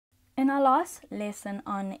In our last lesson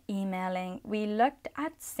on emailing, we looked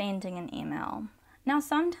at sending an email. Now,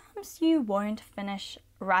 sometimes you won't finish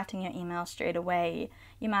writing your email straight away.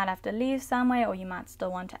 You might have to leave somewhere, or you might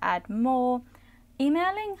still want to add more.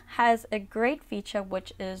 Emailing has a great feature,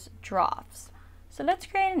 which is drafts. So let's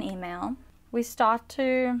create an email. We start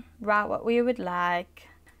to write what we would like,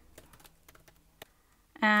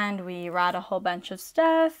 and we write a whole bunch of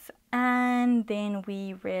stuff, and then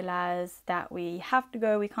we realize that we have to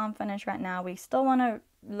go, we can't finish right now, we still want to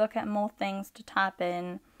look at more things to type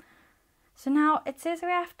in. So now it says we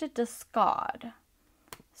have to discard.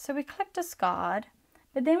 So we click discard,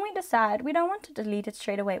 but then we decide we don't want to delete it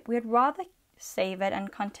straight away. We'd rather save it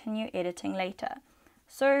and continue editing later.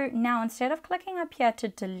 So now instead of clicking up here to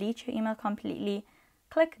delete your email completely,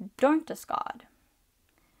 click don't discard.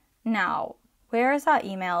 Now, where is our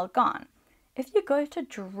email gone? If you go to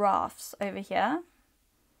drafts over here,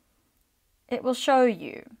 it will show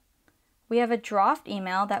you. We have a draft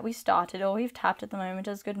email that we started, or we've typed at the moment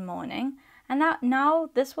as good morning. And now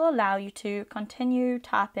this will allow you to continue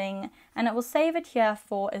typing, and it will save it here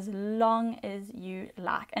for as long as you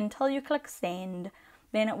like until you click send.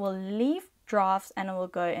 Then it will leave drafts and it will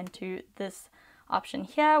go into this option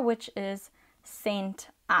here, which is sent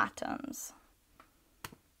items.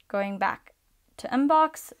 Going back to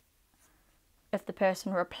inbox, if the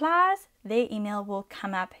person replies, their email will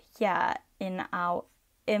come up here in our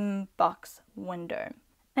inbox window.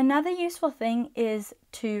 Another useful thing is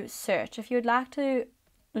to search. If you would like to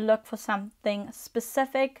look for something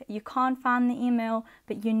specific, you can't find the email,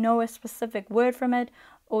 but you know a specific word from it,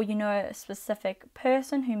 or you know a specific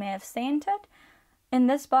person who may have sent it, in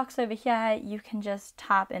this box over here, you can just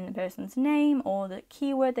type in the person's name or the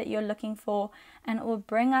keyword that you're looking for, and it will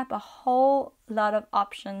bring up a whole lot of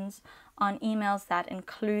options on emails that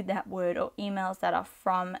include that word, or emails that are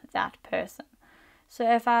from that person. So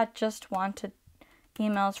if I just wanted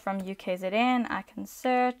emails from UKZN, I can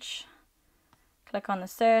search, click on the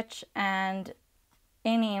search, and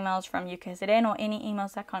any emails from UKZN or any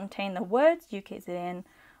emails that contain the words UKZN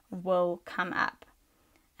will come up,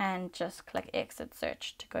 and just click exit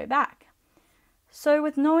search to go back. So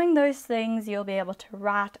with knowing those things, you'll be able to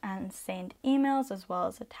write and send emails as well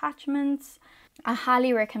as attachments. I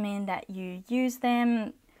highly recommend that you use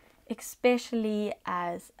them, especially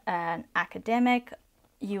as an academic.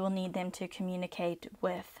 You will need them to communicate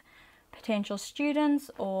with potential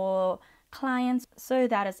students or clients. So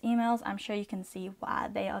that is emails. I'm sure you can see why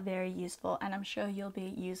they are very useful, and I'm sure you'll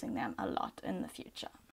be using them a lot in the future.